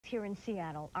here in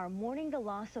Seattle are mourning the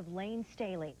loss of Layne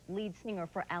Staley, lead singer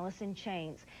for Alice in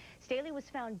Chains. Staley was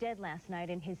found dead last night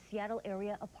in his Seattle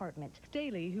area apartment.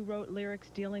 Staley, who wrote lyrics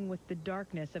dealing with the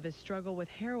darkness of his struggle with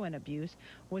heroin abuse,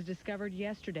 was discovered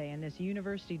yesterday in this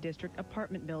University District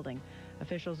apartment building.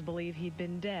 Officials believe he'd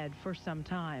been dead for some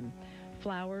time.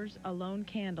 Flowers, a lone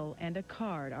candle, and a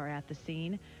card are at the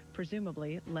scene,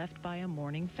 presumably left by a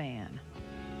mourning fan.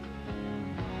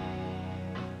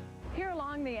 Here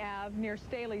along the Ave near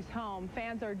Staley's home,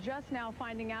 fans are just now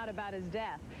finding out about his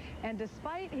death. And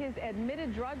despite his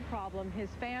admitted drug problem, his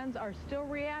fans are still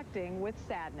reacting with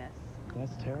sadness.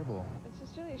 That's terrible. It's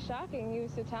just really shocking. He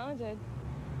was so talented.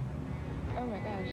 Oh my gosh.